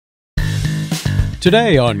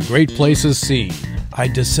Today on Great Places Seen, I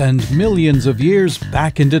descend millions of years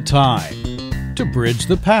back into time to bridge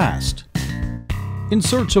the past, in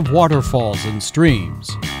search of waterfalls and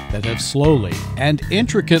streams that have slowly and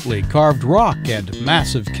intricately carved rock and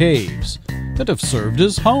massive caves that have served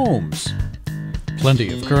as homes.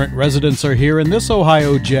 Plenty of current residents are here in this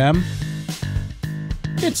Ohio gem.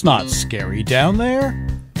 It's not scary down there.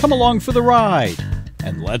 Come along for the ride,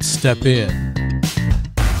 and let's step in.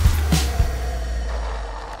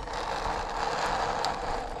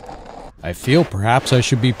 I feel perhaps I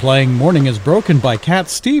should be playing Morning is Broken by Cat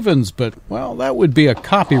Stevens, but, well, that would be a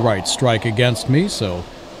copyright strike against me, so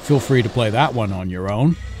feel free to play that one on your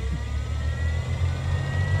own.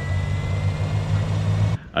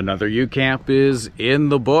 Another ucamp is in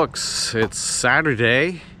the books. It's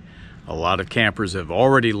Saturday. A lot of campers have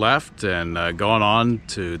already left and gone on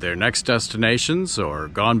to their next destinations or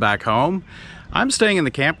gone back home. I'm staying in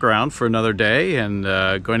the campground for another day and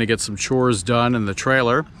going to get some chores done in the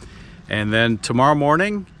trailer. And then tomorrow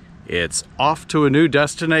morning, it's off to a new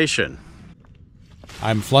destination.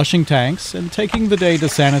 I'm flushing tanks and taking the day to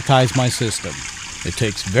sanitize my system. It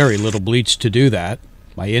takes very little bleach to do that.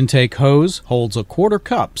 My intake hose holds a quarter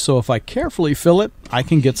cup, so if I carefully fill it, I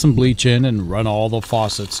can get some bleach in and run all the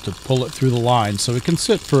faucets to pull it through the line so it can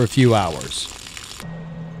sit for a few hours.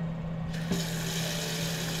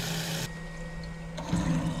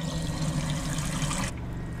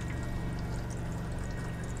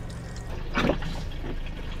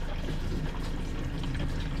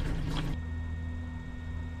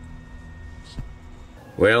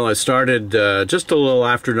 Well, I started just a little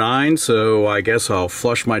after 9, so I guess I'll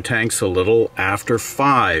flush my tanks a little after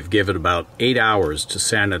 5, give it about 8 hours to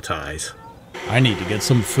sanitize. I need to get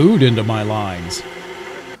some food into my lines.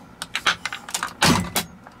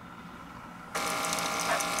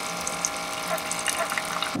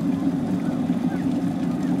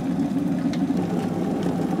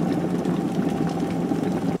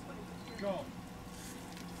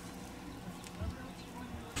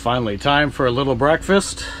 Finally, time for a little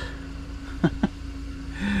breakfast.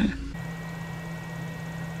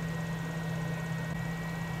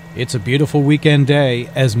 It's a beautiful weekend day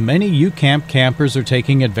as many ucamp campers are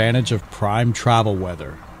taking advantage of prime travel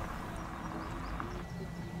weather.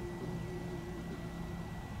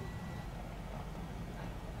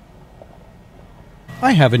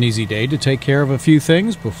 I have an easy day to take care of a few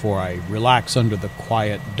things before I relax under the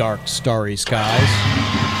quiet, dark, starry skies.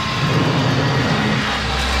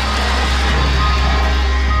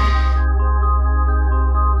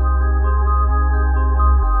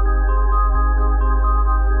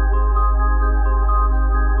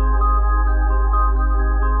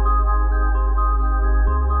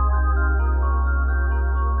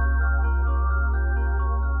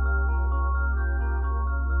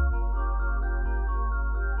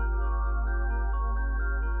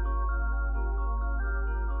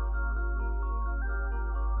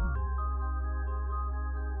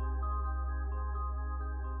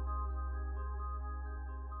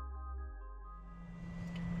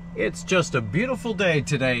 It's just a beautiful day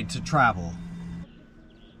today to travel.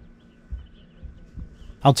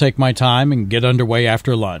 I'll take my time and get underway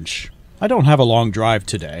after lunch. I don't have a long drive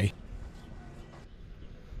today.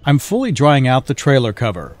 I'm fully drying out the trailer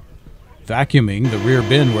cover, vacuuming the rear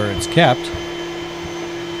bin where it's kept,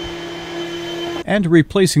 and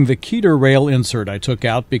replacing the Keter rail insert I took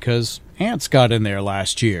out because ants got in there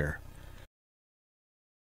last year.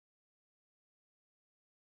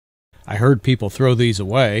 I heard people throw these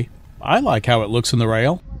away. I like how it looks in the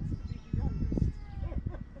rail.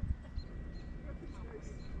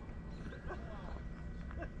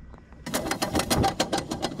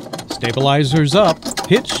 Stabilizers up,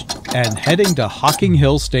 hitched, and heading to Hocking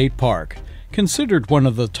Hills State Park, considered one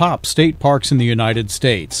of the top state parks in the United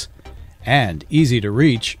States, and easy to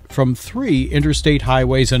reach from 3 interstate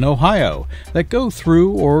highways in Ohio that go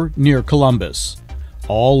through or near Columbus,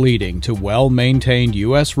 all leading to well-maintained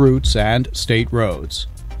U.S. routes and state roads.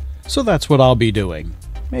 So that's what I'll be doing,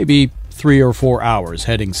 maybe 3 or 4 hours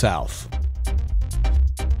heading south.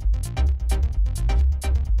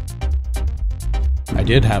 I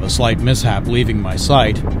did have a slight mishap leaving my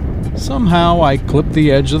site. Somehow I clipped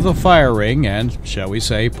the edge of the fire ring and, shall we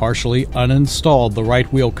say, partially uninstalled the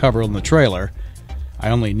right wheel cover on the trailer. I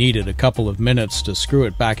only needed a couple of minutes to screw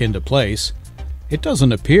it back into place. It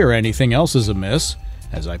doesn't appear anything else is amiss,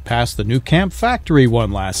 as I passed the nucamp factory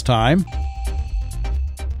one last time.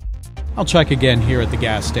 I'll check again here at the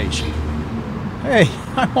gas station. Hey,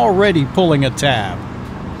 I'm already pulling a tab.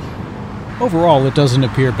 Overall, it doesn't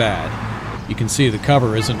appear bad. You can see the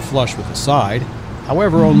cover isn't flush with the side.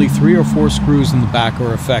 However, only 3 or 4 screws in the back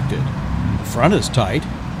are affected. front is tight,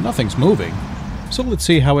 nothing's moving, so let's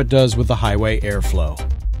see how it does with the highway airflow.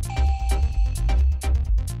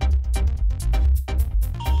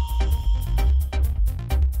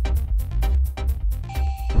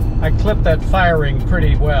 I clipped that firing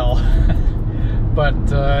pretty well, but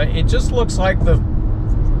it just looks like the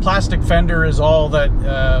plastic fender is all that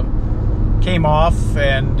came off,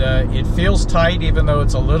 and it feels tight even though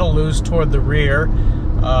it's a little loose toward the rear.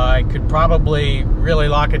 I could probably really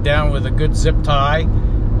lock it down with a good zip tie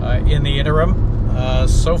in the interim.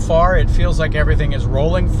 So far it feels like everything is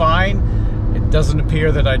rolling fine. It doesn't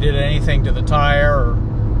appear that I did anything to the tire,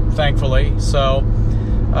 thankfully. So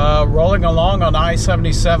rolling along on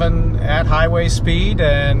I-77 at highway speed,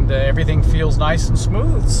 and everything feels nice and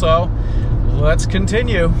smooth. So let's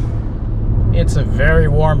continue. It's a very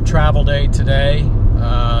warm travel day today.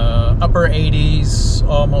 Upper 80s,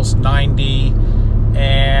 almost 90,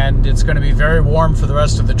 and it's going to be very warm for the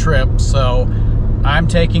rest of the trip. So I'm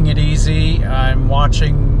taking it easy. I'm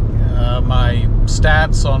watching my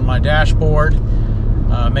stats on my dashboard,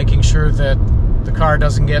 making sure that the car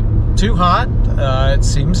doesn't get too hot. It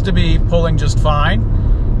seems to be pulling just fine,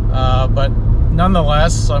 but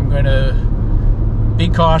nonetheless, I'm going to be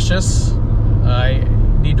cautious. I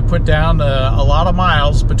need to put down a lot of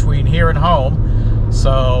miles between here and home,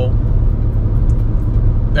 so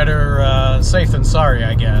better safe than sorry,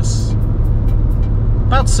 I guess.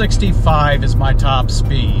 About 65 is my top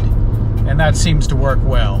speed, and that seems to work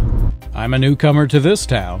well. I'm a newcomer to this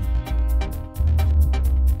town.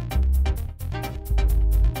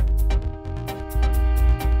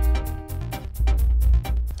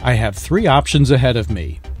 I have 3 options ahead of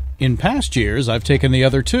me. In past years, I've taken the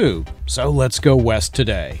other 2, so let's go west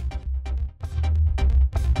today.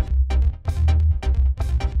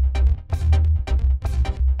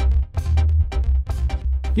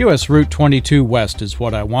 US Route 22 West is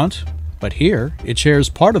what I want, but here it shares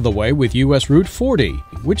part of the way with US Route 40,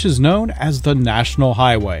 which is known as the National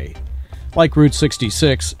Highway. Like Route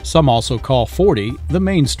 66, some also call 40 the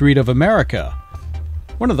Main Street of America.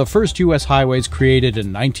 One of the first U.S. highways created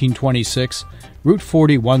in 1926, Route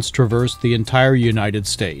 40 once traversed the entire United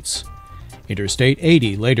States. Interstate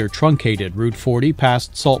 80 later truncated Route 40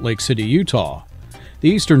 past Salt Lake City, Utah. The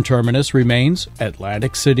eastern terminus remains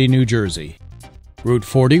Atlantic City, New Jersey. Route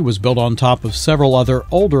 40 was built on top of several other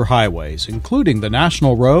older highways, including the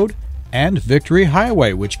National Road and Victory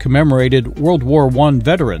Highway, which commemorated World War I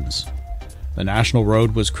veterans. The National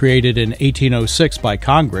Road was created in 1806 by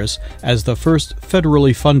Congress as the first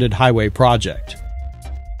federally funded highway project.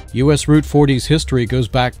 U.S. Route 40's history goes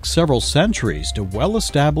back several centuries to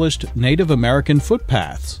well-established Native American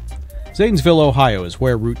footpaths. Zanesville, Ohio is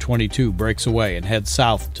where Route 22 breaks away and heads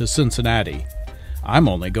south to Cincinnati. I'm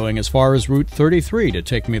only going as far as Route 33 to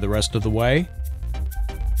take me the rest of the way.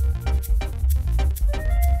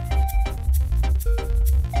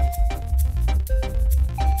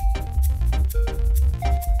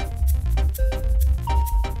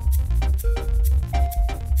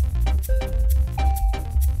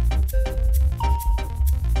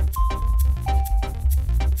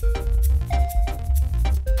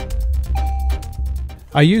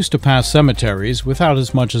 I used to pass cemeteries without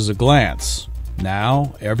as much as a glance.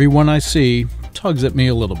 Now, everyone I see tugs at me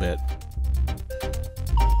a little bit.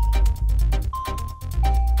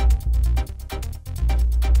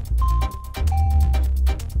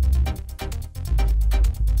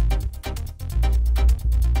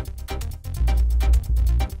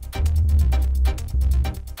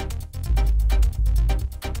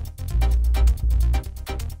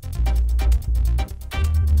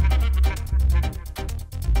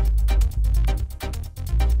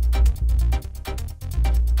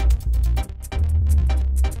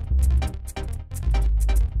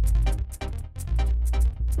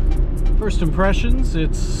 First impressions,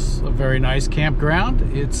 it's a very nice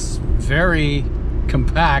campground. It's very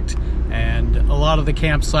compact, and a lot of the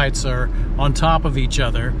campsites are on top of each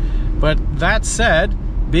other. But that said,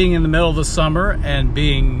 being in the middle of the summer and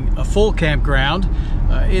being a full campground,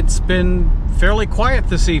 it's been fairly quiet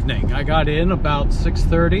this evening. I got in about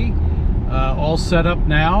 6:30, all set up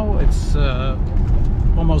now. It's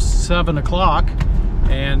almost 7 o'clock,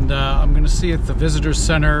 and I'm going to see if the visitor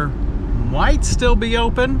center might still be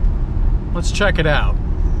open. Let's check it out.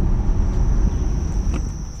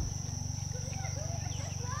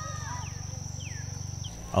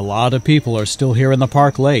 A lot of people are still here in the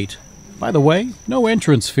park late. By the way, no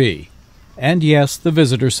entrance fee. And yes, the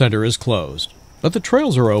visitor center is closed. But the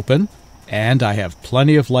trails are open, and I have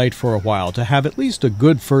plenty of light for a while to have at least a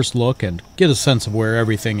good first look and get a sense of where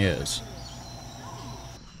everything is.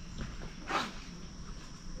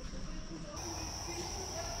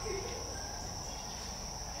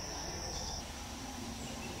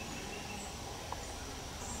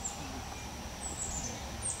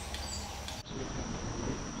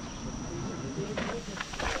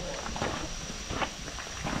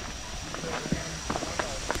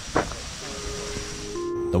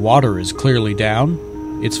 The water is clearly down,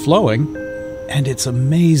 it's flowing, and it's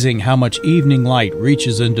amazing how much evening light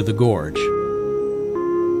reaches into the gorge.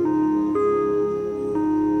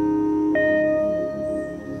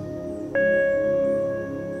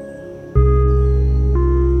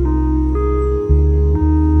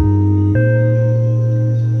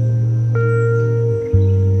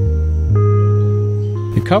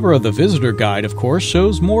 The cover of the visitor guide, of course,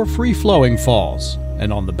 shows more free-flowing falls,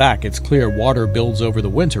 and on the back it's clear water builds over the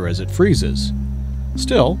winter as it freezes.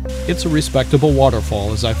 Still, it's a respectable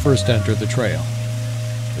waterfall as I first enter the trail.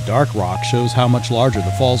 The dark rock shows how much larger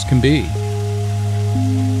the falls can be.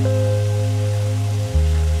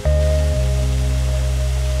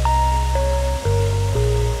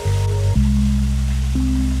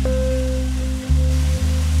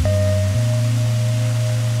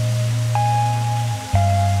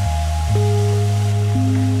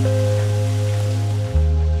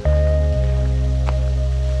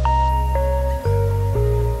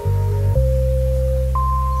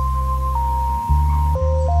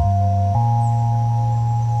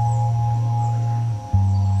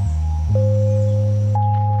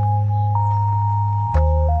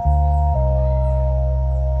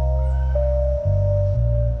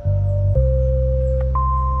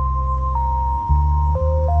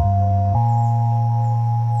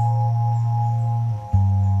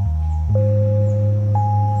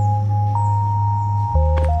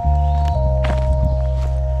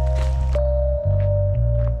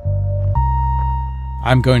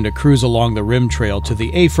 I'm going to cruise along the rim trail to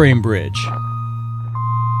the A-frame bridge.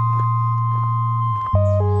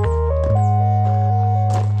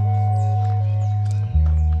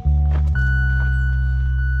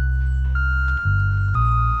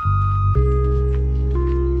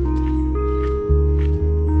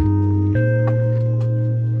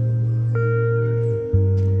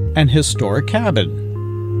 An historic cabin.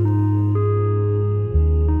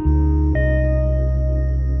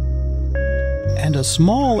 And a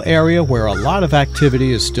small area where a lot of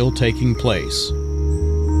activity is still taking place.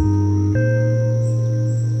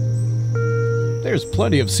 There's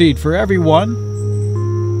plenty of seat for everyone.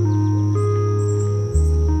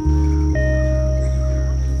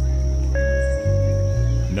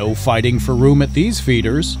 No fighting for room at these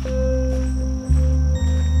feeders.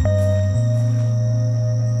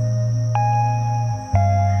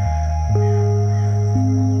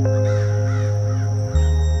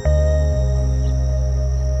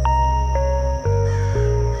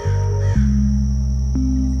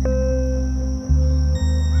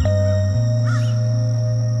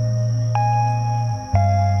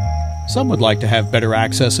 Some would like to have better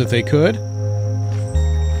access if they could.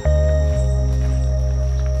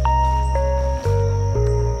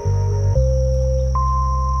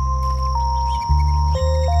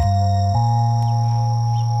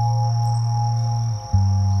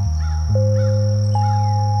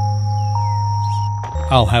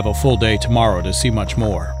 I'll have a full day tomorrow to see much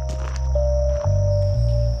more.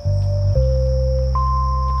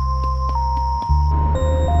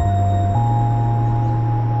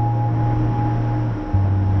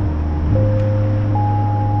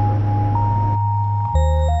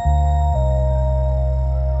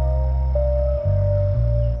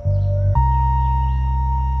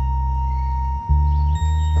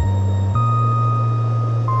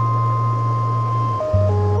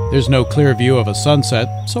 There's no clear view of a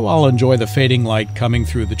sunset, so I'll enjoy the fading light coming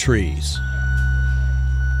through the trees.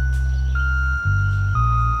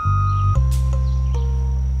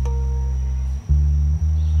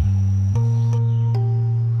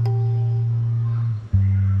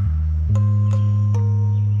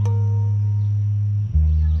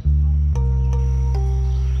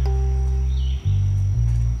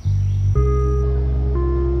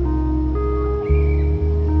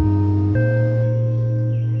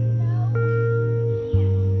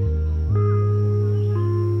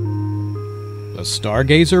 A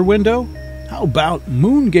stargazer window? How about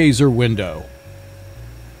moongazer window?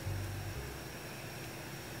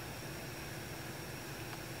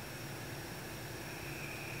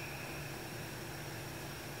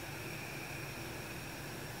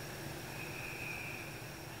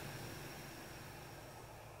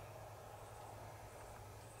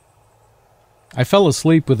 I fell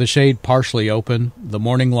asleep with the shade partially open. The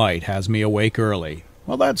morning light has me awake early.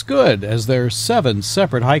 Well, that's good, as there's 7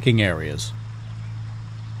 separate hiking areas.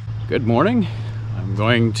 Good morning. I'm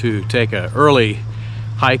going to take an early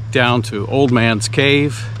hike down to Old Man's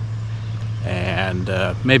Cave and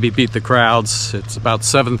maybe beat the crowds. It's about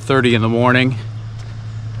 7:30 in the morning.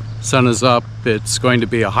 Sun is up. It's going to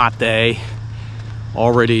be a hot day.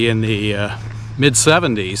 already in the mid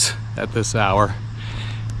 70s at this hour.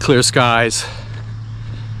 Clear skies.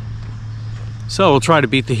 So we'll try to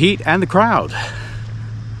beat the heat and the crowd.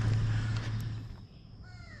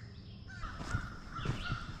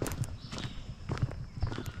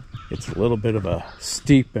 It's a little bit of a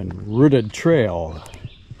steep and rooted trail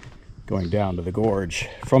going down to the gorge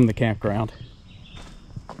from the campground.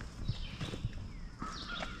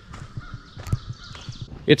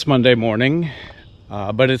 It's Monday morning,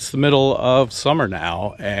 but it's the middle of summer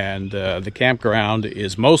now, and the campground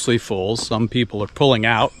is mostly full. Some people are pulling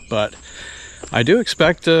out, but I do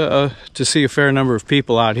expect to see a fair number of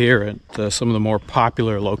people out here at some of the more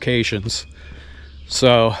popular locations.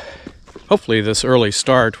 So hopefully this early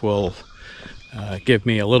start will give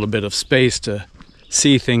me a little bit of space to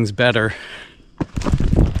see things better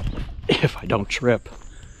if I don't trip.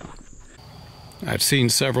 I've seen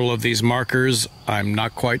several of these markers. I'm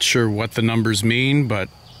not quite sure what the numbers mean, but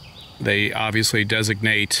they obviously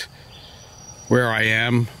designate where I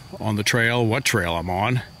am on the trail, what trail I'm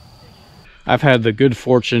on. I've had the good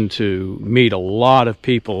fortune to meet a lot of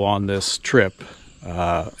people on this trip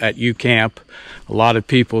at ucamp, a lot of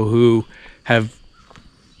people who have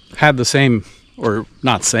had the same, or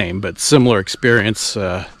not same, but similar experience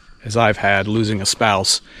as I've had, losing a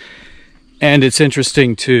spouse. And it's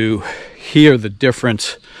interesting to hear the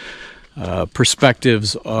different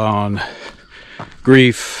perspectives on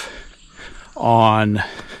grief, on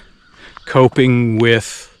coping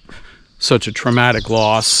with such a traumatic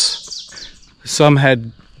loss. Some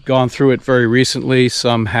had gone through it very recently,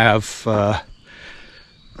 some have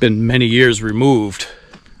been many years removed,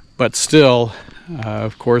 but still,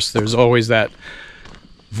 of course, there's always that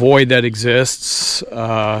void that exists.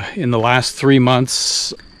 In the last 3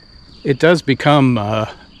 months, it does become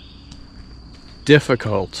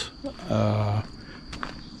difficult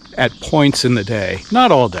at points in the day.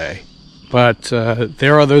 Not all day, but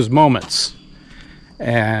there are those moments.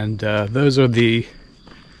 And those are the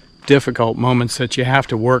difficult moments that you have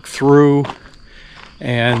to work through,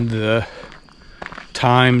 and the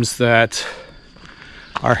times that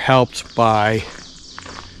are helped by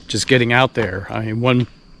just getting out there. I mean,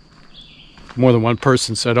 more than one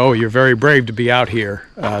person said, "Oh, you're very brave to be out here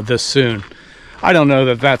this soon." I don't know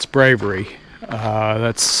that that's bravery.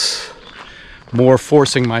 That's more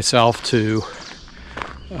forcing myself to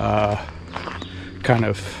kind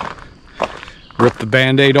of rip the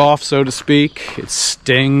band-aid off, so to speak. It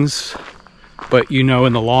stings, but you know,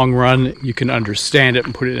 in the long run, you can understand it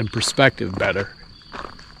and put it in perspective better.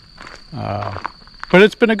 But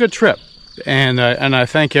it's been a good trip. And I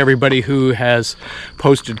thank everybody who has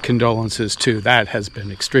posted condolences too. That has been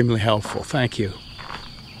extremely helpful. Thank you.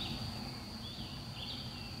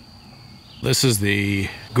 This is the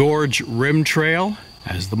Gorge Rim Trail.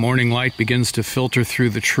 As the morning light begins to filter through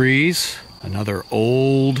the trees, another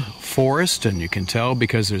old forest, and you can tell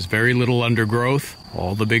because there's very little undergrowth.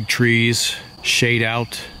 All the big trees shade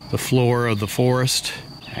out the floor of the forest,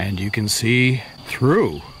 and you can see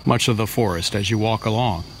through much of the forest as you walk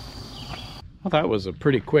along. Well, that was a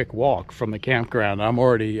pretty quick walk from the campground.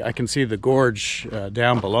 I can see the gorge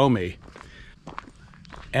down below me.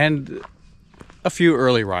 And a few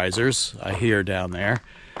early risers I hear down there.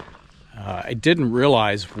 I didn't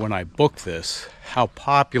realize when I booked this how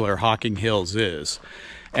popular Hocking Hills is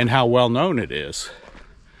and how well known it is.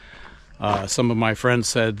 Some of my friends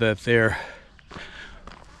said that their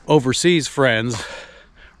overseas friends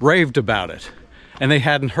raved about it and they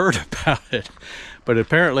hadn't heard about it. But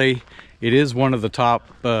apparently it is one of the top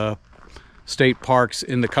state parks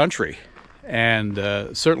in the country, and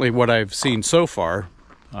certainly what I've seen so far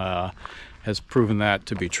has proven that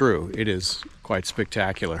to be true. It is quite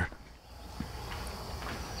spectacular.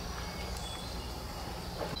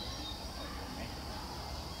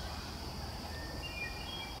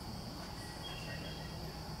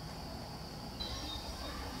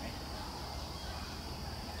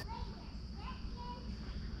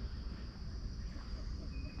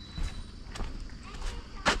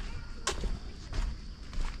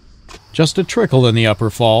 Just a trickle in the upper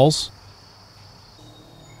falls.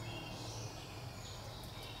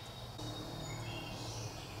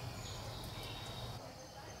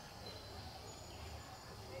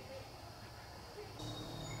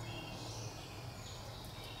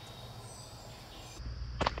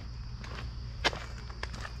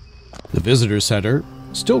 The visitor center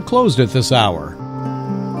still closed at this hour.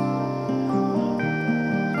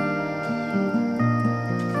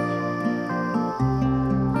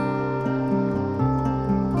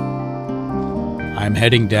 I'm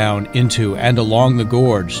heading down into and along the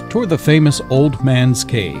gorge toward the famous Old Man's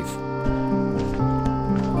Cave.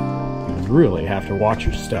 really have to watch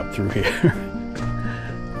your step through here.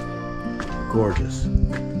 Gorgeous.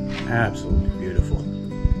 Absolutely beautiful.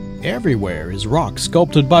 Everywhere is rock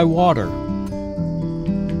sculpted by water.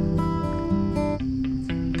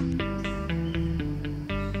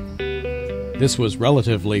 This was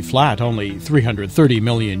relatively flat only 330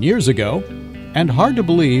 million years ago, and hard to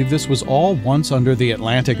believe this was all once under the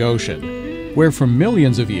Atlantic Ocean, where for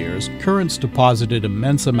millions of years currents deposited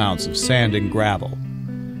immense amounts of sand and gravel.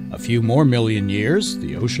 A few more million years,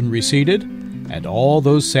 the ocean receded, and all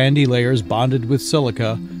those sandy layers bonded with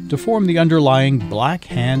silica to form the underlying Black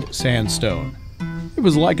Hand sandstone. It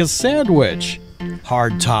was like a sandwich,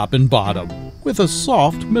 hard top and bottom, with a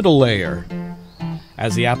soft middle layer.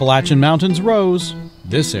 As the Appalachian Mountains rose,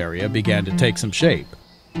 this area began to take some shape.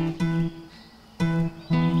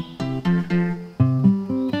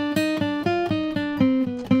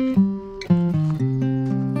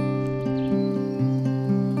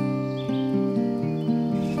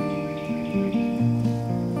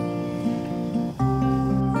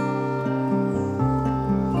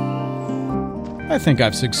 I think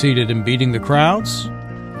I've succeeded in beating the crowds.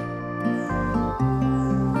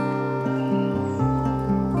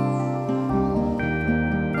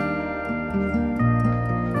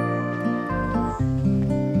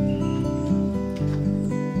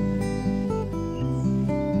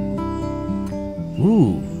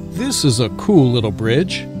 Ooh, this is a cool little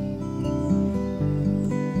bridge.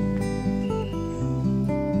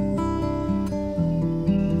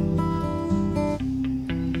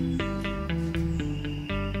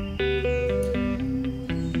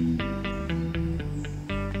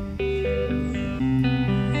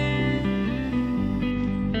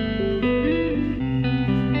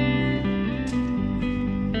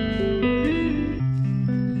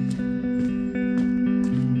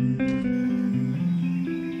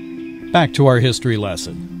 Back to our history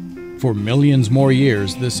lesson. For millions more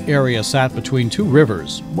years, this area sat between two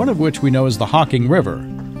rivers, one of which we know as the Hocking River.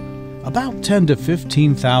 About 10 to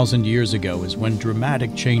 15,000 years ago is when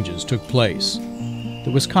dramatic changes took place.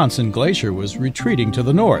 The Wisconsin Glacier was retreating to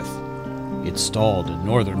the north. It stalled in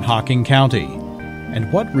northern Hocking County,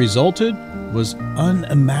 and what resulted was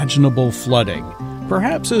unimaginable flooding,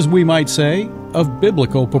 perhaps, as we might say, of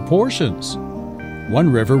biblical proportions. One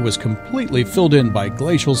river was completely filled in by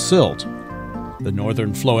glacial silt. The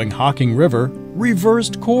northern flowing Hocking River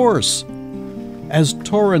reversed course. As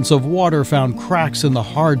torrents of water found cracks in the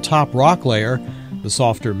hard top rock layer, the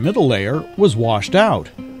softer middle layer was washed out.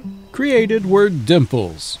 Created were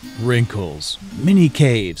dimples, wrinkles, mini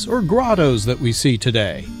caves, or grottos that we see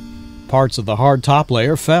today. Parts of the hard top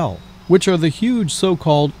layer fell, which are the huge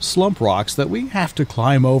so-called slump rocks that we have to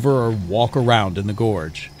climb over or walk around in the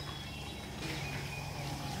gorge.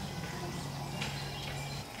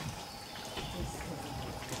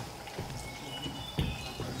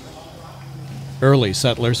 Early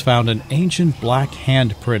settlers found an ancient black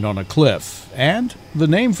handprint on a cliff, and the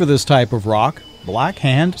name for this type of rock, Black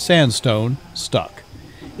Hand Sandstone, stuck.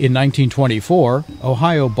 In 1924,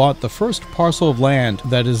 Ohio bought the first parcel of land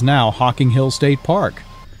that is now Hocking Hills State Park,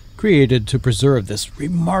 created to preserve this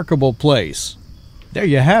remarkable place. There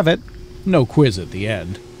you have it. No quiz at the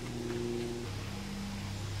end.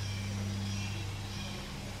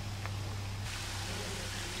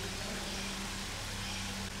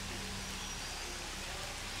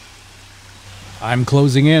 I'm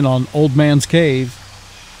closing in on Old Man's Cave.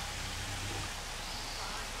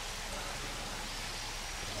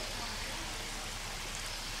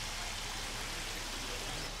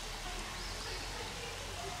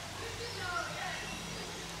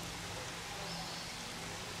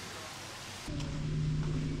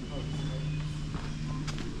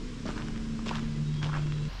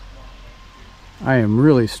 I am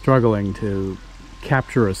really struggling to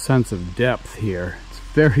capture a sense of depth here. It's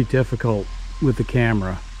very difficult with the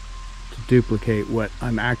camera to duplicate what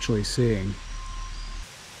I'm actually seeing.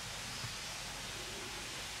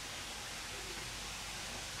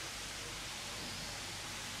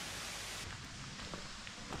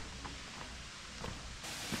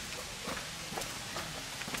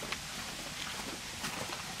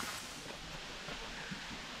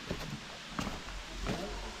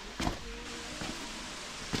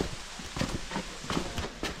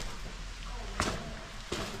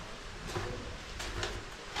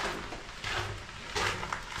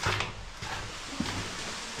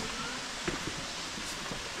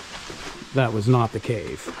 That was not the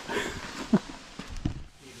cave.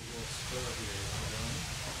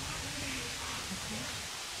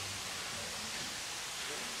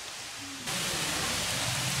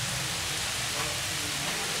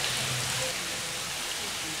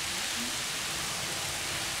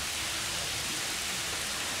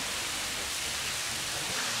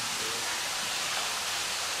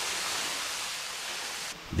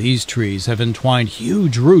 These trees have entwined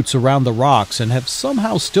huge roots around the rocks and have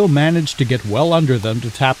somehow still managed to get well under them to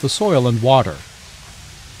tap the soil and water.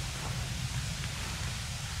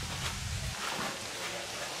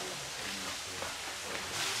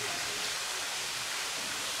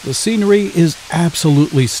 The scenery is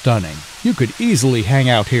absolutely stunning. You could easily hang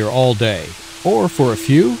out here all day, or for a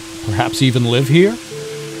few, perhaps even live here.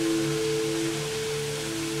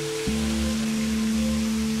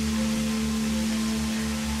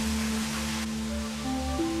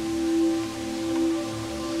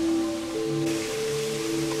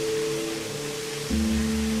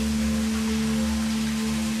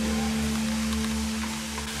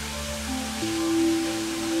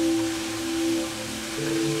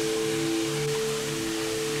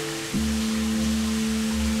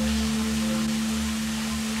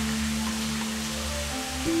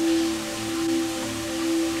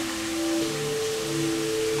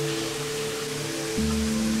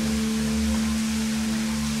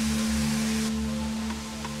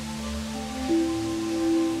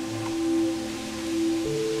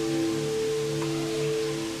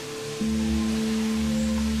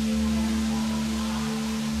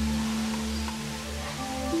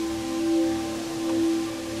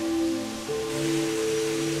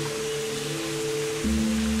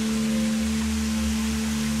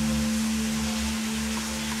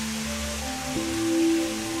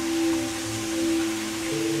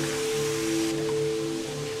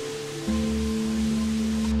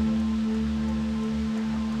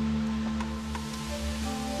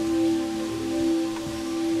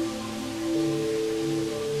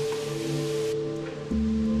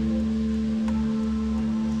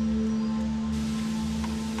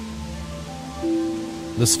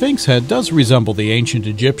 The Sphinx head does resemble the ancient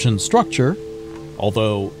Egyptian structure,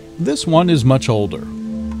 although this one is much older.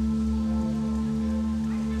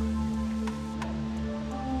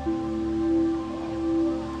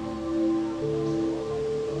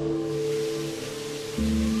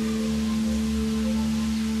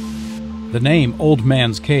 The name Old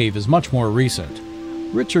Man's Cave is much more recent.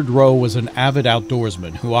 Richard Roe was an avid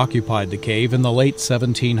outdoorsman who occupied the cave in the late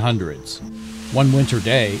 1700s. One winter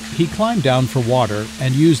day, he climbed down for water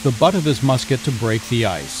and used the butt of his musket to break the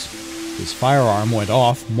ice. His firearm went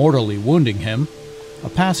off, mortally wounding him. A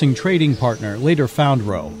passing trading partner later found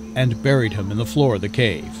Roe and buried him in the floor of the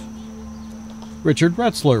cave. Richard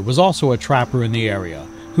Retzler was also a trapper in the area,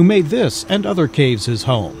 who made this and other caves his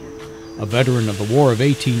home. A veteran of the War of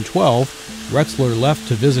 1812, Retzler left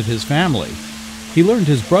to visit his family. He learned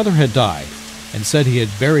his brother had died and said he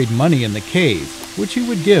had buried money in the cave, which he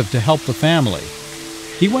would give to help the family.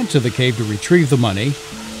 He went to the cave to retrieve the money,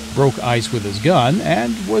 broke ice with his gun,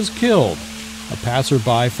 and was killed. A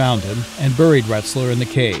passerby found him and buried Retzler in the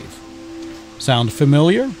cave. Sound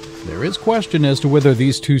familiar? There is question as to whether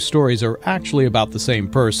these two stories are actually about the same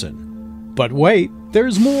person. But wait,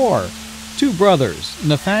 there's more! Two brothers,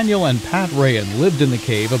 Nathaniel and Pat Rayan, lived in the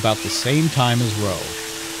cave about the same time as Roe.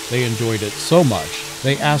 They enjoyed it so much,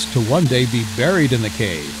 they asked to one day be buried in the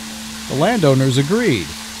cave. The landowners agreed.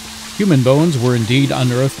 Human bones were indeed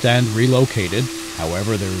unearthed and relocated.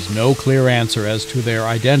 However, there is no clear answer as to their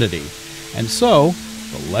identity. And so,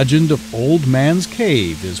 the legend of Old Man's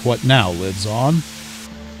Cave is what now lives on.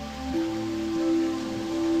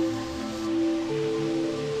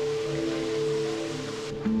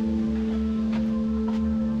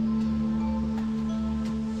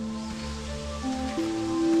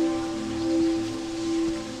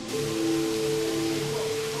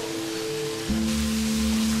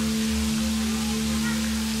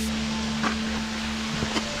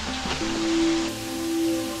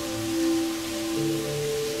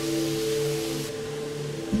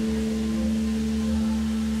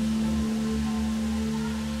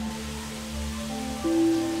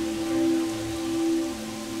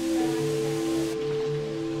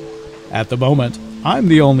 At the moment, I'm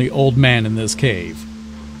the only old man in this cave.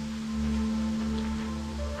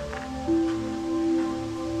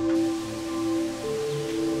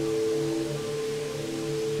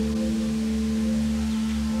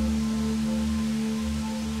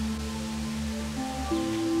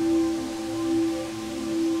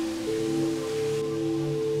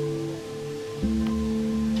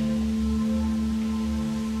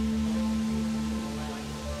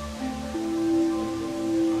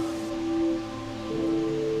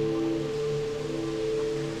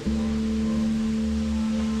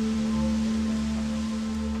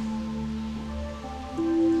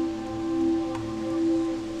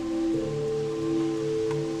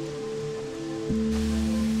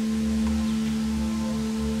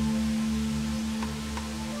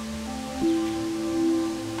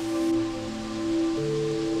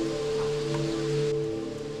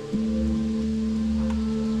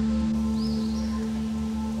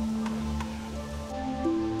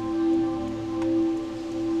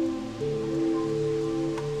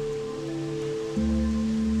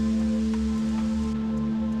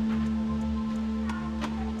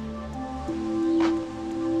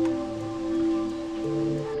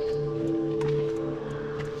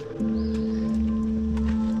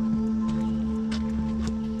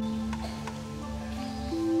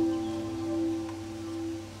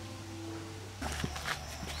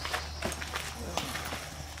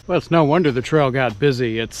 Well, it's no wonder the trail got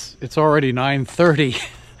busy. It's already 9:30.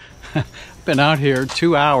 Been out here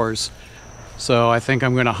 2 hours, so I think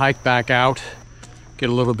I'm going to hike back out, get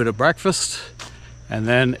a little bit of breakfast, and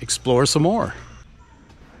then explore some more.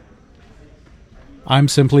 I'm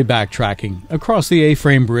simply backtracking across the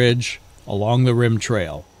A-frame bridge along the rim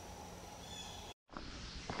trail.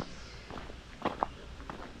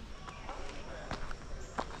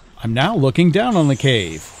 I'm now looking down on the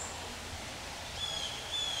cave.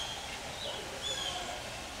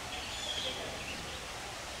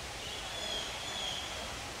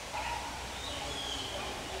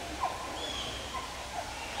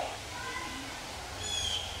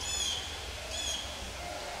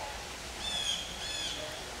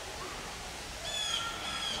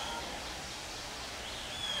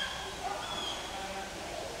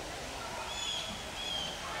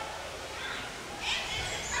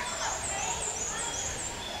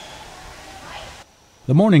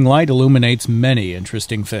 The morning light illuminates many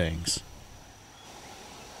interesting things.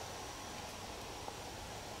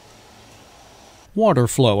 Water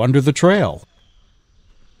flow under the trail.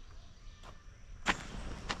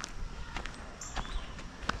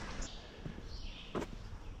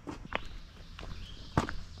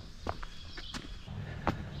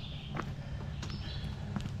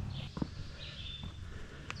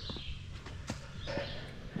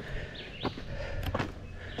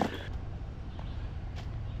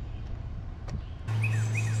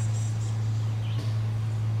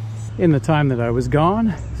 In the time that I was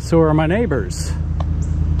gone, so are my neighbors.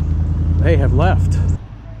 They have left.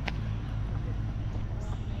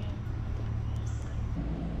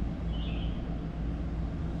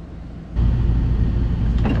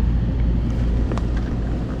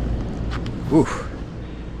 Oof.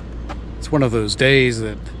 It's one of those days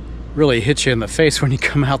that really hits you in the face when you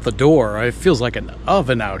come out the door. It feels like an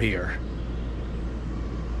oven out here.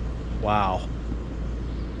 Wow.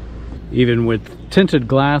 Even with tinted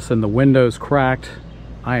glass and the windows cracked,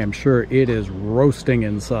 I am sure it is roasting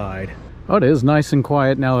inside. Oh, it is nice and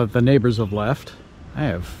quiet now that the neighbors have left. I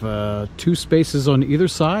have 2 spaces on either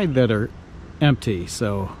side that are empty,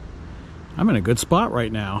 so I'm in a good spot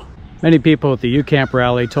right now. Many people at the UCamp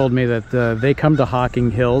rally told me that they come to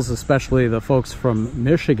Hocking Hills, especially the folks from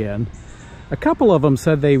Michigan. A couple of them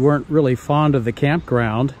said they weren't really fond of the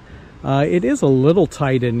campground. It is a little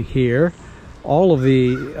tight in here. All of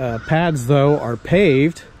the pads, though, are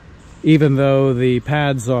paved, even though the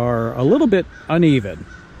pads are a little bit uneven.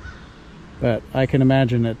 But I can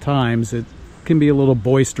imagine at times it can be a little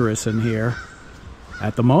boisterous in here.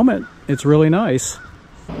 At the moment, it's really nice.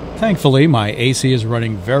 Thankfully, my AC is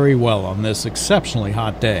running very well on this exceptionally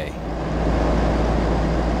hot day.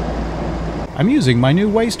 I'm using my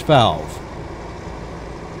new waste valve.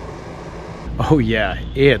 Oh yeah,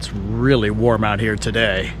 it's really warm out here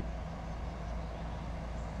today.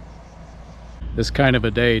 This kind of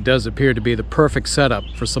a day does appear to be the perfect setup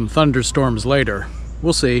for some thunderstorms later.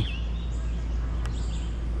 We'll see.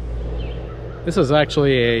 This is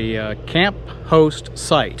actually a camp host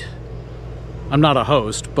site. I'm not a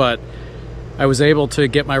host, but I was able to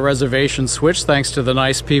get my reservation switched thanks to the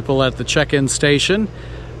nice people at the check-in station.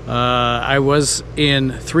 I was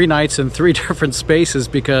in 3 nights in 3 different spaces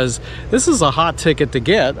because this is a hot ticket to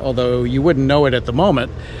get, although you wouldn't know it at the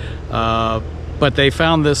moment. But they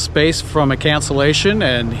found this space from a cancellation,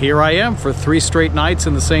 and here I am for 3 straight nights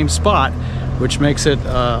in the same spot, which makes it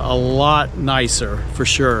a lot nicer for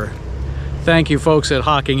sure. Thank you folks at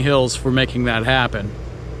Hocking Hills for making that happen.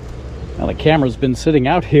 Now the camera's been sitting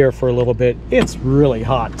out here for a little bit. It's really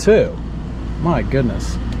hot too. My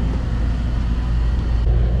goodness.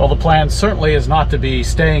 Well, the plan certainly is not to be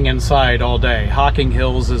staying inside all day. Hocking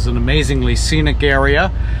Hills is an amazingly scenic area.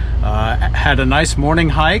 Had a nice morning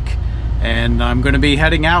hike, and I'm going to be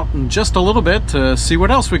heading out in just a little bit to see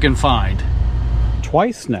what else we can find.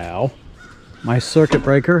 Twice now, my circuit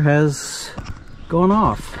breaker has gone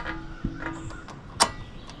off.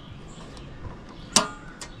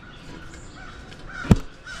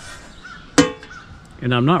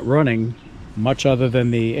 And I'm not running much other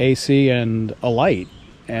than the AC and a light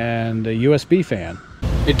and a USB fan.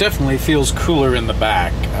 It definitely feels cooler in the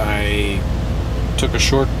back. I took a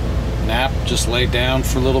short nap, just laid down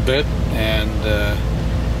for a little bit, and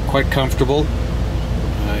quite comfortable.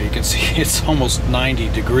 You can see it's almost 90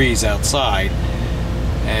 degrees outside,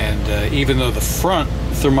 and even though the front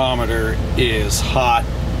thermometer is hot,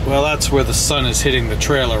 well, that's where the sun is hitting the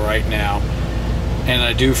trailer right now, and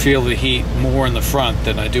I do feel the heat more in the front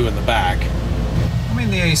than I do in the back. I mean,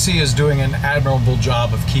 the AC is doing an admirable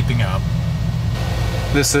job of keeping up.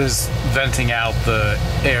 This is venting out the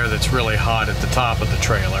air that's really hot at the top of the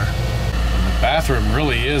trailer. bathroom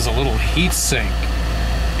really is a little heat sink.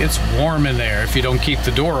 It's warm in there if you don't keep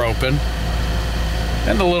the door open.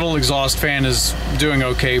 And the little exhaust fan is doing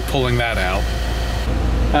okay pulling that out.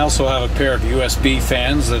 I also have a pair of USB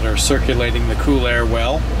fans that are circulating the cool air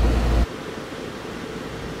well.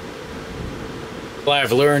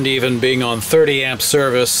 I've learned, even being on 30 amp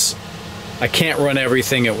service, I can't run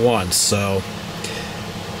everything at once, so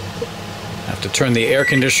I have to turn the air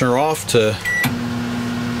conditioner off to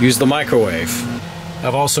use the microwave.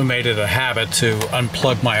 I've also made it a habit to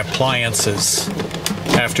unplug my appliances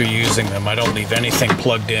after using them. I don't leave anything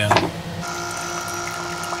plugged in.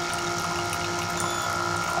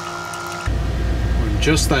 In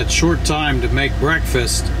just that short time to make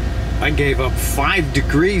breakfast, I gave up 5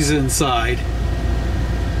 degrees inside.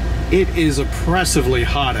 It is oppressively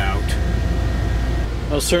hot out.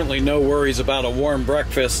 Well, certainly no worries about a warm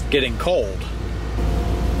breakfast getting cold.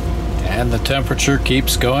 And the temperature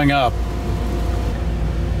keeps going up.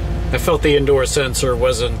 I felt the indoor sensor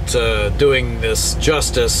wasn't doing this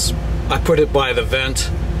justice. I put it by the vent.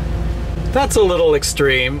 That's a little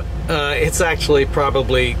extreme. It's actually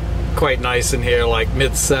probably quite nice in here, like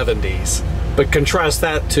mid-70s. But contrast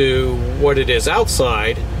that to what it is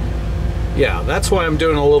outside. Yeah, that's why I'm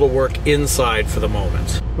doing a little work inside for the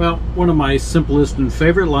moment. Well, one of my simplest and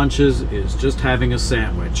favorite lunches is just having a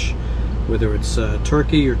sandwich. Whether it's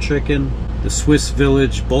turkey or chicken. The Swiss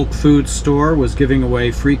Village bulk food store was giving away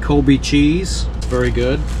free Colby cheese. It's very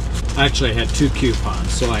good. Actually, I had 2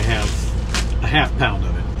 coupons, so I have a ½ pound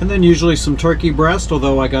of it. And then usually some turkey breast,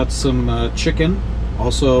 although I got some chicken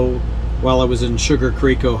also while I was in Sugar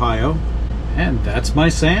Creek, Ohio. And that's my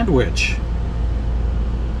sandwich.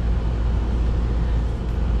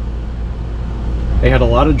 They had a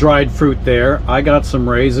lot of dried fruit there. I got some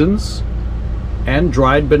raisins and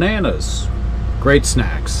dried bananas. Great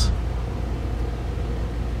snacks.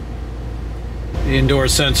 The indoor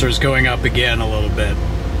sensor is going up again a little bit,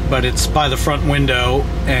 but it's by the front window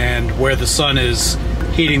and where the sun is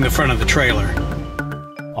heating the front of the trailer.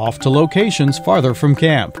 Off to locations farther from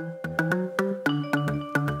camp.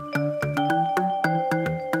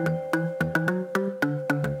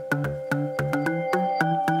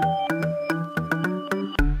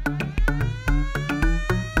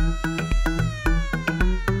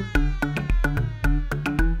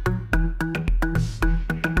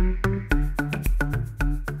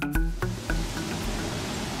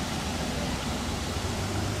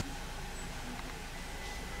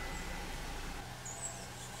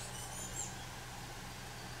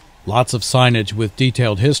 Lots of signage with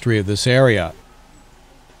detailed history of this area.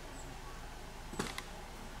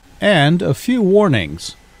 And a few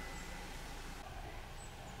warnings.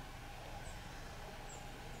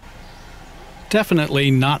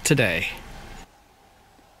 Definitely not today.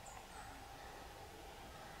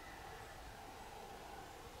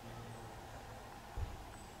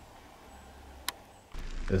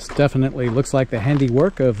 This definitely looks like the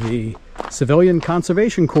handiwork of the Civilian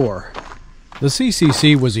Conservation Corps. The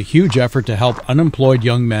CCC was a huge effort to help unemployed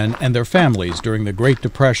young men and their families during the Great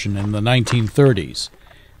Depression in the 1930s.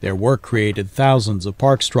 Their work created thousands of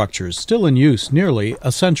park structures still in use nearly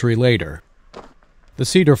a century later. The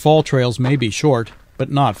Cedar Fall trails may be short,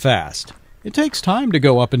 but not fast. It takes time to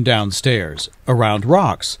go up and down stairs, around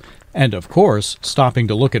rocks, and of course, stopping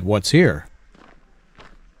to look at what's here.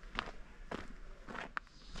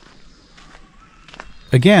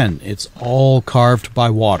 Again, it's all carved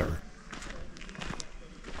by water.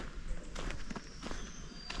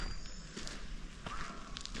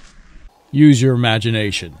 Use your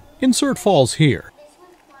imagination. Insert falls here.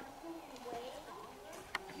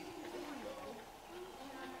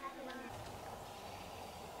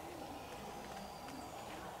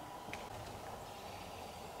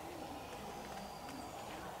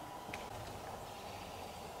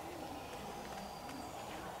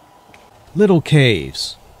 Little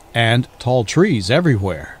caves and tall trees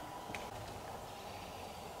everywhere.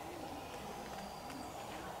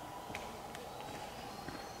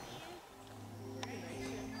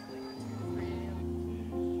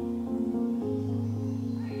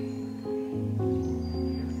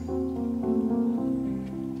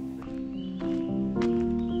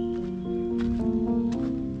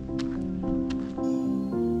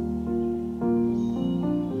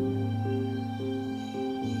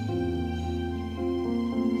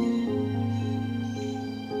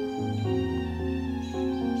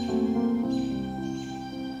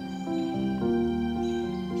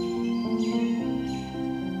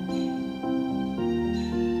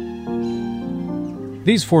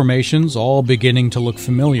 These formations all beginning to look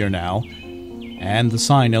familiar now, and the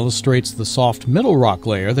sign illustrates the soft middle rock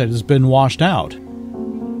layer that has been washed out.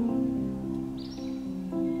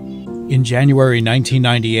 In January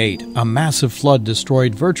 1998, a massive flood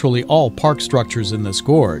destroyed virtually all park structures in this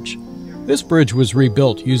gorge. This bridge was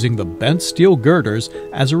rebuilt using the bent steel girders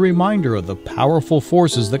as a reminder of the powerful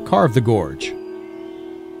forces that carved the gorge.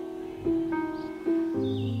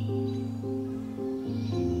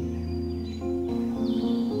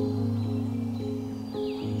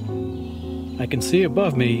 I can see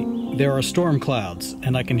above me there are storm clouds,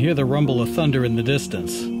 and I can hear the rumble of thunder in the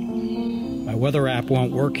distance. My weather app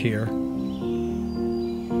won't work here,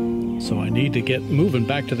 so I need to get moving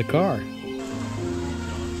back to the car.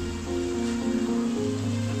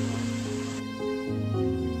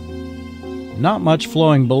 Not much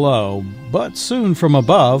flowing below, but soon from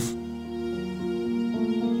above.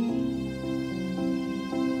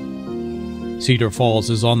 Cedar Falls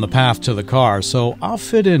is on the path to the car, so I'll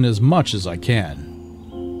fit in as much as I can.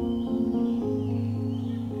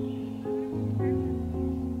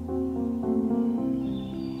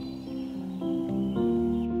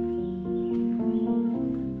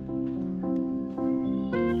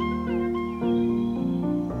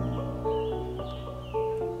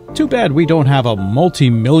 Too bad we don't have a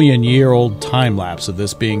multi-million-year-old time-lapse of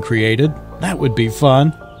this being created. That would be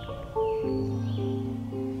fun.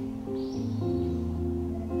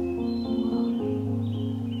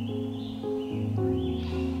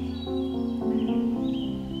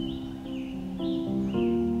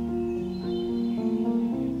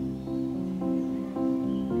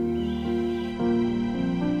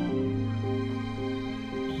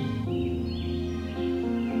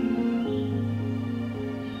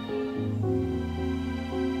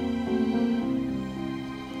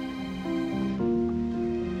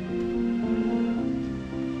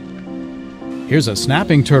 Here's a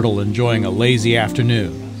snapping turtle enjoying a lazy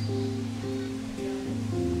afternoon.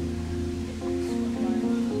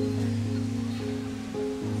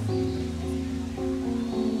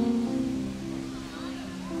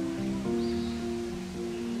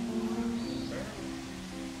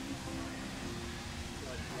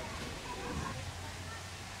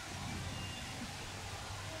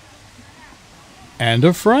 And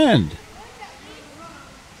a friend.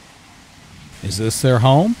 Is this their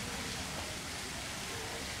home?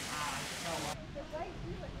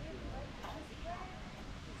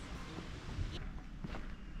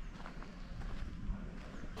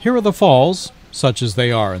 Here are the falls, such as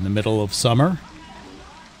they are in the middle of summer.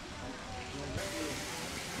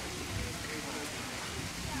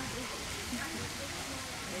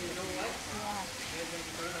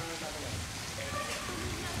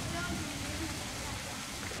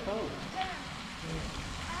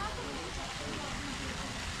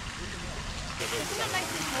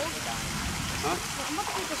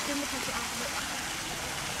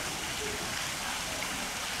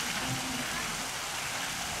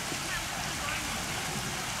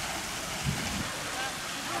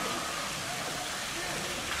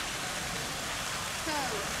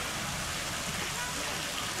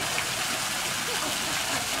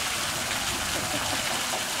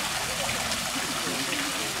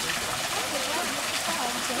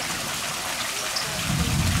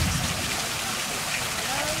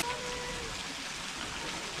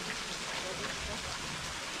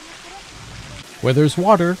 Where there's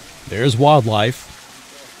water, there's wildlife.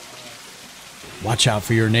 Watch out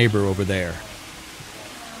for your neighbor over there.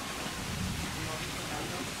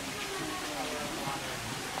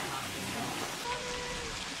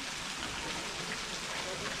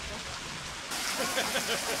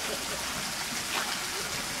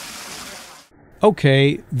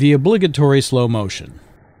 Okay, the obligatory slow motion.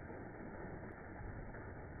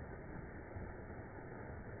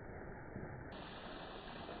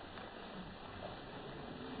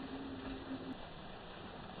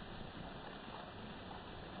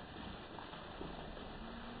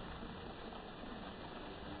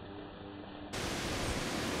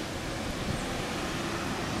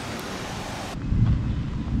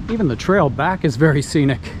 Even the trail back is very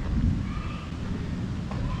scenic.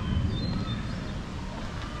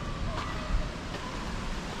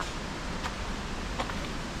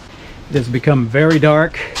 It has become very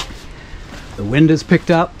dark. The wind has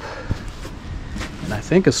picked up, and I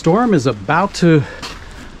think a storm is about to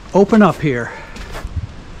open up here.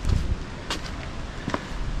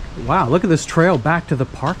 Wow, look at this trail back to the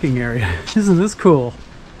parking area. Isn't this cool?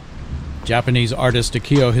 Japanese artist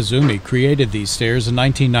Akio Hizumi created these stairs in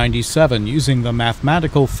 1997 using the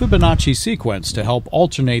mathematical Fibonacci sequence to help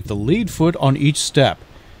alternate the lead foot on each step,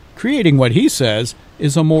 creating what he says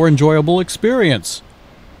is a more enjoyable experience.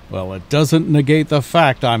 Well, it doesn't negate the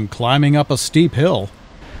fact I'm climbing up a steep hill.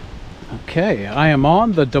 Okay, I am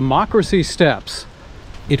on the Democracy Steps.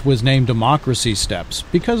 It was named Democracy Steps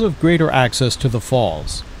because of greater access to the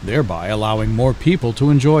falls, thereby allowing more people to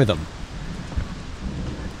enjoy them.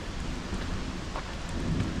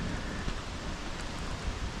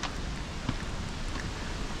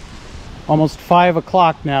 Almost 5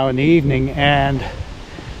 o'clock now in the evening, and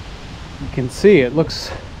you can see it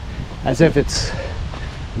looks as if it's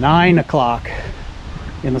 9 o'clock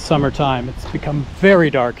in the summertime. It's become very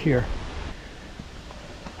dark here.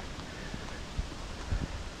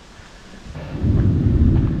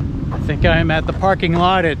 I think I'm at the parking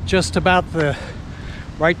lot at just about the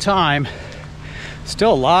right time.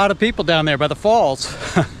 Still a lot of people down there by the falls.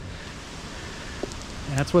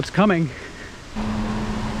 That's what's coming.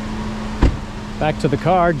 Back to the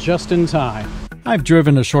car just in time. I've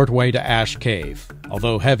driven a short way to Ash Cave.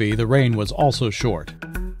 Although heavy, the rain was also short.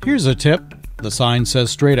 Here's a tip. The sign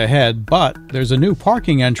says straight ahead, but there's a new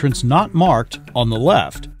parking entrance not marked on the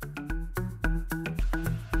left.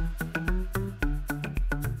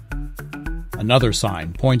 Another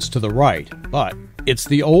sign points to the right, but it's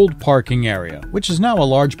the old parking area, which is now a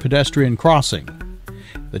large pedestrian crossing.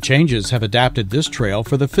 The changes have adapted this trail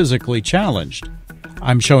for the physically challenged.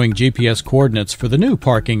 I'm showing GPS coordinates for the new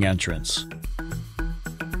parking entrance.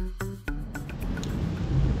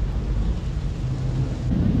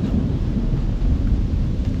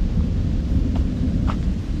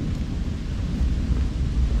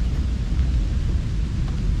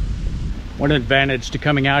 One advantage to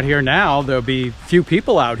coming out here now, there'll be few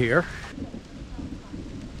people out here.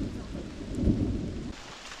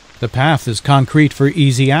 The path is concrete for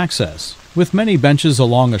easy access, with many benches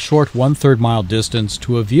along a short 1/3 mile distance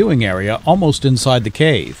to a viewing area almost inside the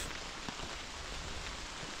cave.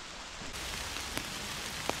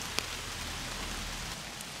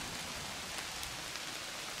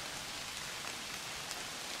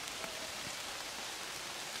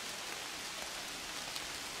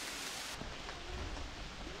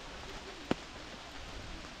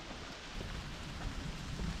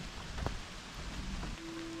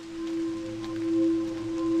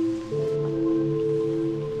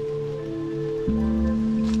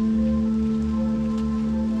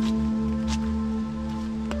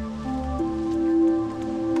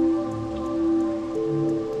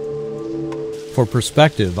 For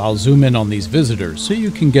perspective, I'll zoom in on these visitors so you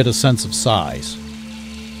can get a sense of size.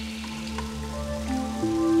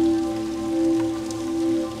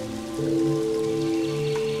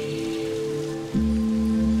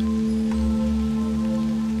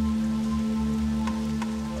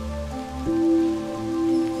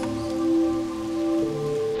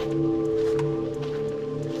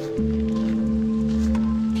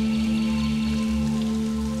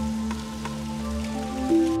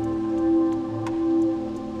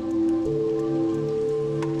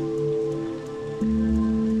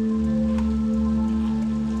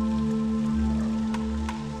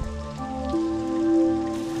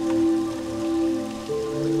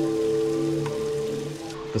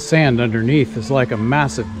 The sand underneath is like a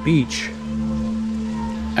massive beach.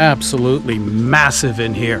 Absolutely massive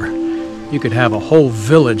in here. You could have a whole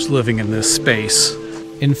village living in this space.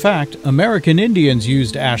 In fact, American Indians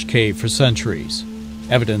used Ash Cave for centuries.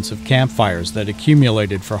 Evidence of campfires that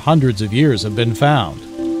accumulated for hundreds of years have been found.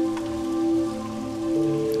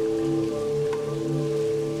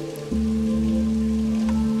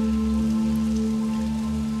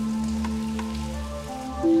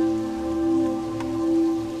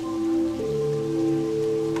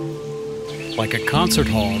 Like a concert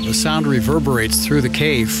hall, the sound reverberates through the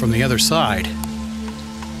cave from the other side.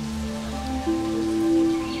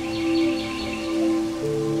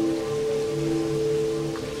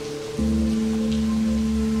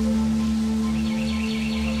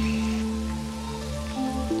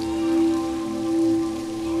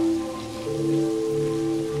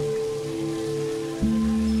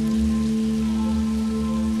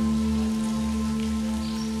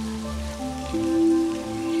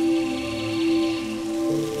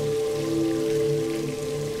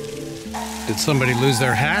 Did somebody lose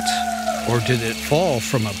their hat, or did it fall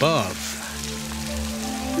from above?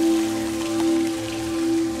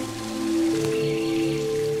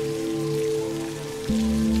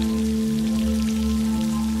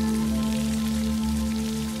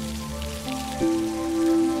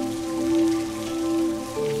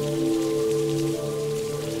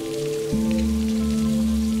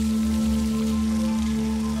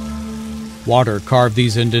 Water carved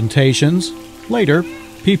these indentations. Later,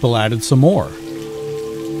 people added some more.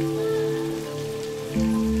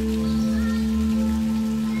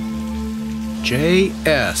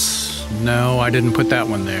 JS. No, I didn't put that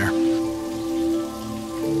one there.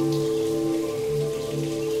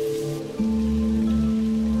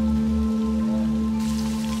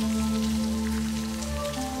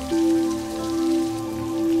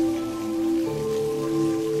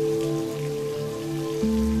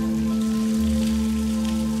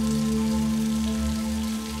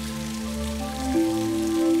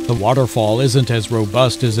 The waterfall isn't as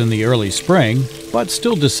robust as in the early spring, but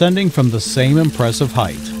still descending from the same impressive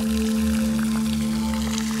height.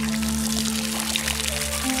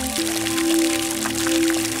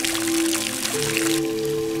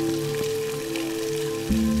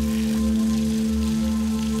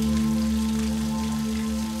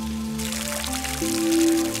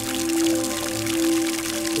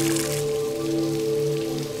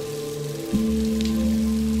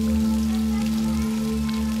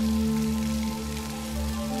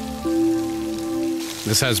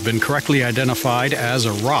 This has been correctly identified as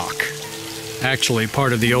a rock, actually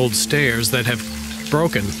part of the old stairs that have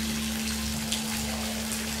broken.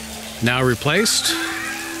 Now replaced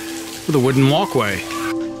with a wooden walkway.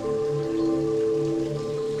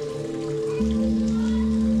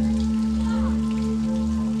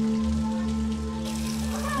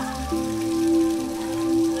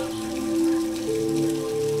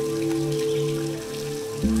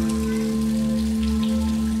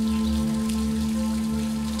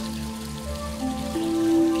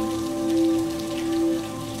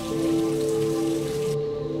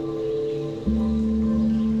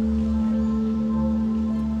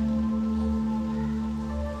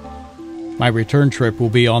 My return trip will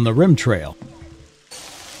be on the Rim Trail.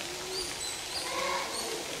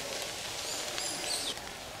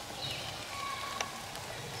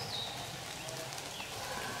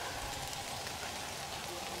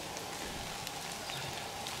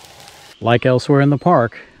 Like elsewhere in the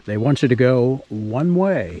park, they want you to go one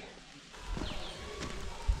way.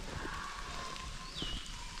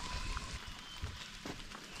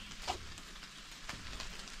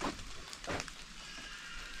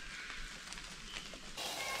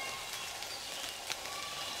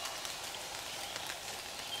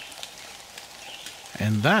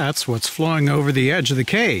 And that's what's flowing over the edge of the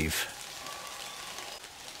cave.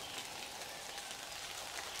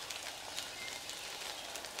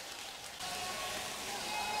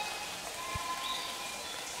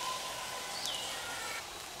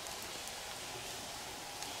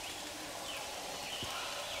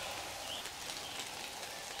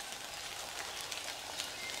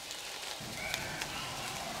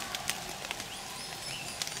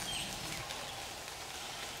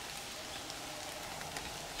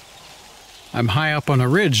 I'm high up on a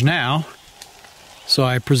ridge now, so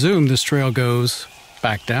I presume this trail goes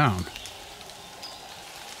back down.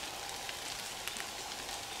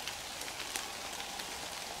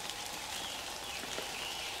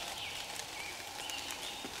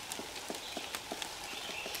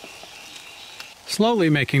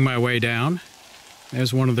 Slowly making my way down.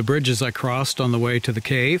 There's one of the bridges I crossed on the way to the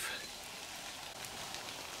cave.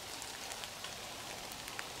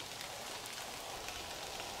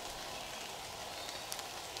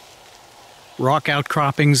 Rock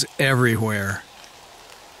outcroppings everywhere.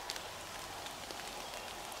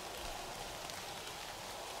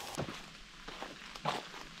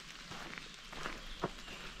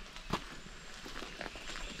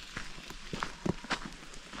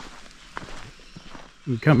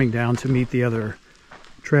 I'm coming down to meet the other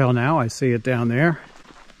trail now. I see it down there.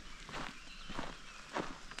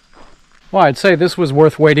 Well, I'd say this was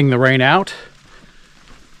worth waiting the rain out.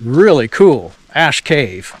 Really cool. Ash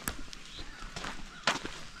Cave.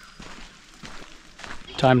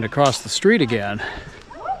 Time to cross the street again.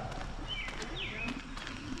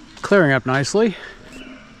 Clearing up nicely,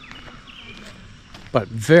 but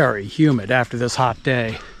very humid after this hot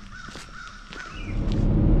day.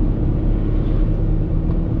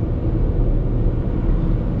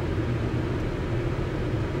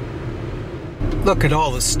 Look at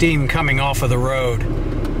all the steam coming off of the road.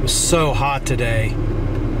 It was so hot today.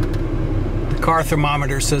 The car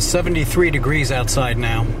thermometer says 73 degrees outside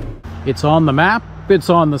now. It's on the map, it's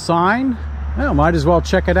on the sign. Well, might as well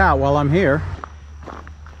check it out while I'm here.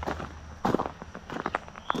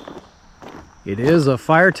 It is a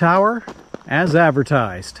fire tower as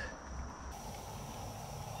advertised.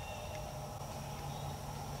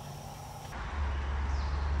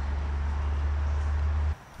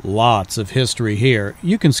 Lots of history here.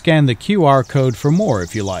 You can scan the QR code for more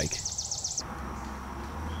if you like.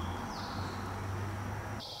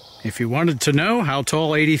 If you wanted to know how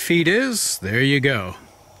tall 80 feet is, there you go.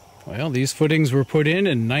 Well, these footings were put in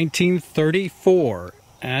 1934,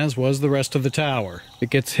 as was the rest of the tower. If it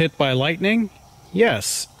gets hit by lightning,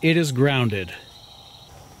 yes, it is grounded.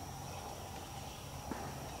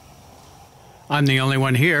 I'm the only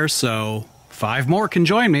one here, so 5 more can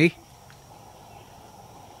join me.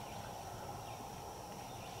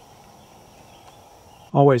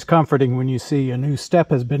 Always comforting when you see a new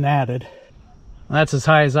step has been added. That's as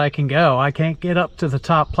high as I can go. I can't get up to the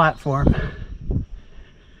top platform.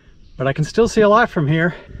 but I can still see a lot from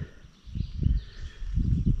here.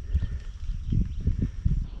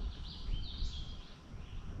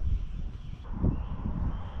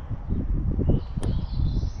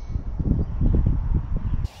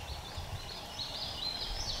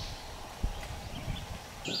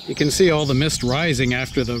 You can see all the mist rising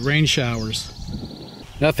after the rain showers.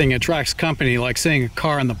 Nothing attracts company like seeing a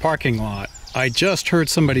car in the parking lot. I just heard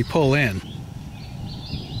somebody pull in.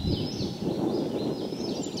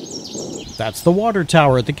 That's the water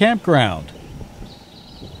tower at the campground.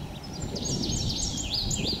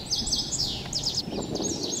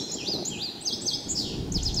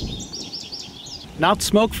 Not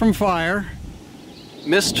smoke from fire,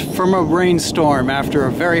 mist from a rainstorm after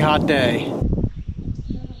a very hot day.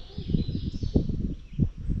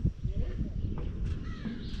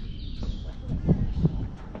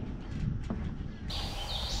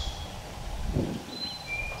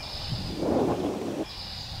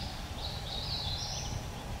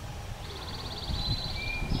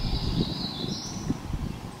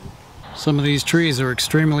 Some of these trees are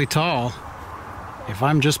extremely tall. If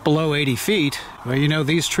I'm just below 80 feet, well, you know,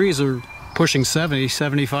 these trees are pushing 70,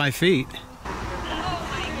 75 feet.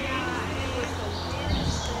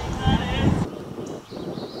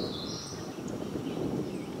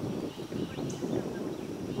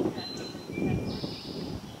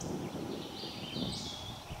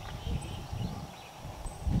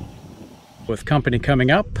 With company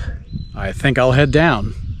coming up, I think I'll head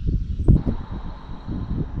down.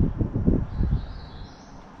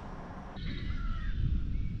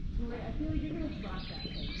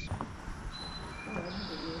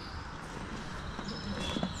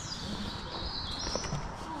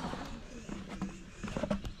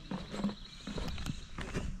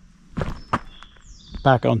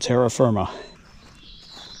 Back on terra firma.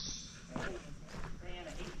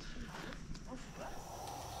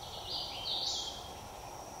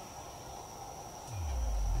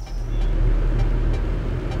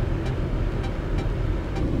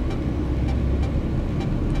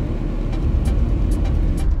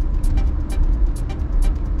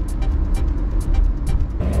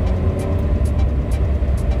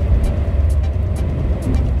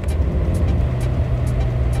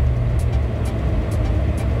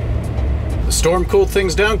 The storm cooled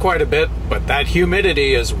things down quite a bit, but that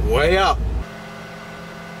humidity is way up.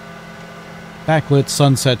 Backlit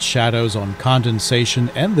sunset shadows on condensation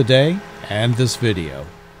end the day and this video.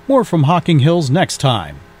 More from Hocking Hills next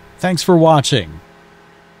time. Thanks for watching.